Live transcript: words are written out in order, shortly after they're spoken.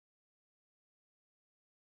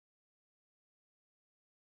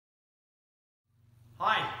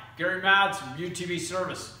Hi, Gary Madsen, UTV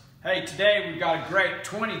Service. Hey, today we've got a great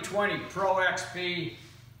 2020 Pro XP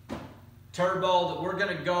turbo that we're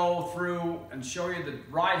going to go through and show you the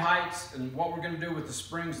ride heights and what we're going to do with the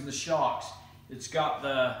springs and the shocks. It's got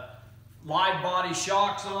the live body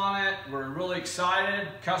shocks on it. We're really excited.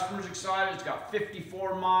 Customers excited. It's got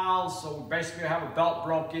 54 miles, so basically I have a belt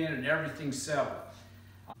broke in and everything's settled.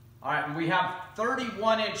 All right, and we have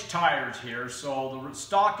 31-inch tires here, so the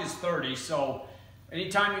stock is 30, so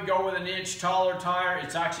anytime you go with an inch taller tire,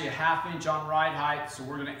 it's actually a ½ inch on ride height, so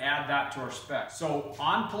we're going to add that to our specs. So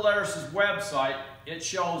on Polaris' website, it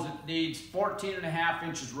shows it needs 14.5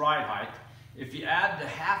 inches ride height. If you add the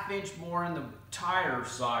 ½ inch more in the tire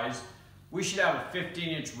size, we should have a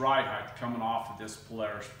 15-inch ride height coming off of this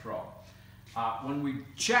Polaris Pro. When we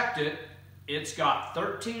checked it, it's got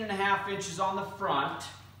 13.5 inches on the front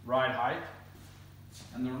ride height,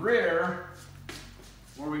 and the rear,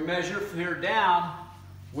 where we measure from here down,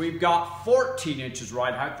 we've got 14 inches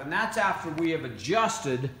ride height, and that's after we have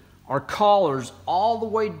adjusted our collars all the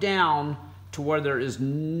way down to where there is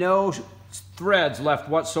no threads left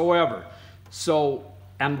whatsoever. So,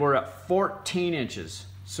 and we're at 14 inches.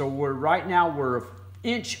 So right now we're an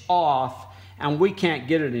inch off and we can't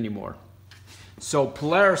get it anymore. So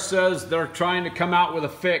Polaris says they're trying to come out with a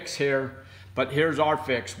fix here, but here's our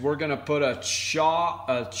fix. We're gonna put a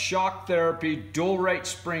shock therapy dual rate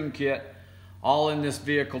spring kit all in this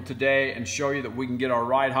vehicle today and show you that we can get our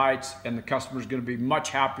ride heights, and the customer's gonna be much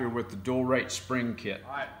happier with the dual rate spring kit.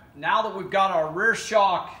 All right, now that we've got our rear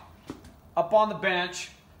shock up on the bench,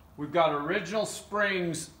 we've got original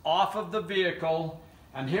springs off of the vehicle,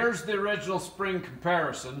 and here's the original spring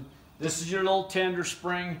comparison. This is your little tender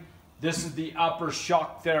spring. This is the upper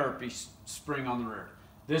shock therapy spring on the rear.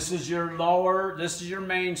 This is your lower, this is your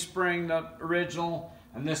main spring, the original,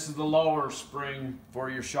 and this is the lower spring for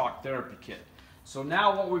your shock therapy kit. So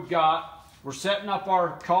now what we've got, we're setting up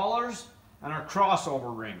our collars and our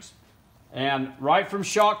crossover rings. And right from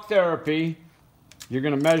shock therapy, you're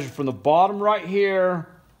gonna measure from the bottom right here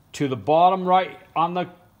to the bottom right on the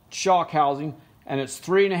shock housing, and it's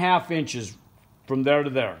 3.5 inches from there to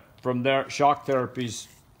there, from there, shock therapy's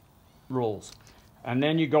rules. And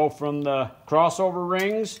then you go from the crossover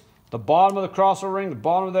rings, the bottom of the crossover ring, the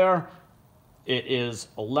bottom of there, it is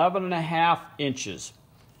 11.5 inches.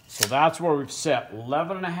 So that's where we've set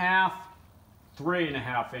 11.5,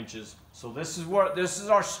 3.5 inches. So this is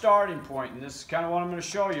our starting point, and this is kind of what I'm going to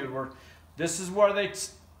show you. This is where they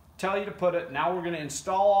tell you to put it. Now we're going to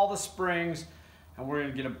install all the springs, and we're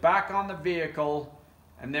going to get it back on the vehicle,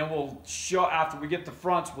 and then we'll show, after we get the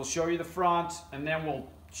fronts, we'll show you the fronts, and then we'll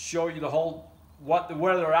show you the whole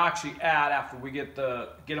where they're actually at after we get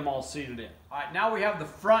them all seated in. All right, now we have the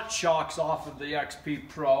front shocks off of the XP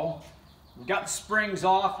Pro. We've got the springs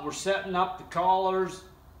off. We're setting up the collars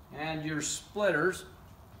and your splitters.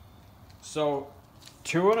 So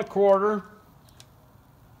 2 1/4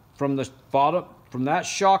 from the bottom, from that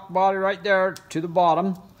shock body right there to the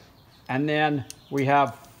bottom, and then we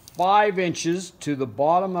have 5 inches to the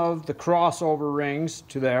bottom of the crossover rings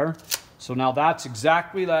to there. So now that's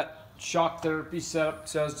exactly that shock therapy setup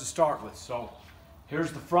says to start with. So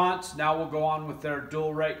here's the fronts. Now we'll go on with their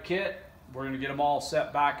dual rate kit. We're going to get them all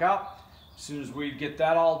set back up. As soon as we get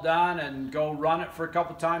that all done and go run it for a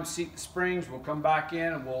couple times, seat the springs, we'll come back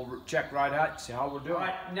in and we'll check ride height and see how we're doing. All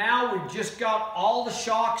right, now we've just got all the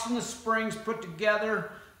shocks and the springs put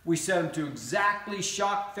together. We set them to exactly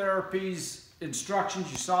shock therapy's instructions.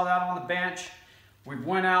 You saw that on the bench. We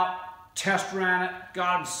went out, test ran it,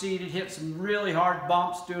 got them seated, hit some really hard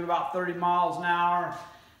bumps, doing about 30 miles an hour.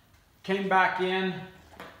 Came back in,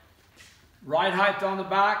 ride height on the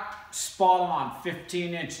back, spot on,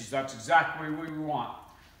 15 inches. That's exactly what we want.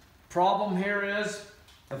 Problem here is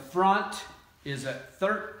the front is at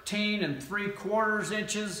 13.75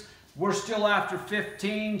 inches. We're still after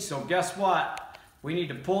 15, so guess what? We need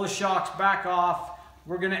to pull the shocks back off.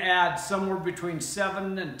 We're going to add somewhere between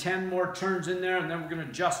 7 and 10 more turns in there, and then we're going to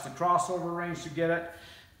adjust the crossover range to get it.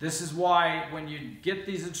 This is why when you get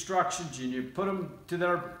these instructions and you put them to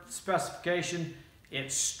their specification,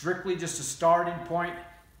 it's strictly just a starting point.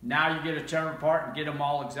 Now you get to tear them apart and get them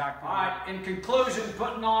all exactly. All right, in conclusion,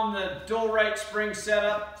 putting on the dual rate spring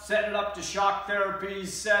setup, setting it up to shock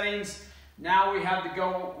therapy's settings. Now we had to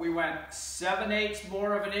go, we went 7/8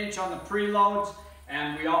 more of an inch on the preloads,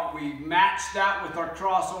 and we matched that with our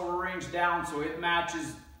crossover rings down, so it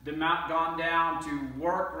matches the amount gone down to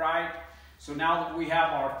work right. So now that we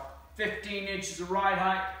have our 15 inches of ride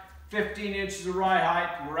height, 15 inches of ride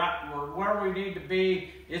height, we're where we need to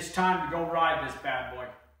be. It's time to go ride this bad boy.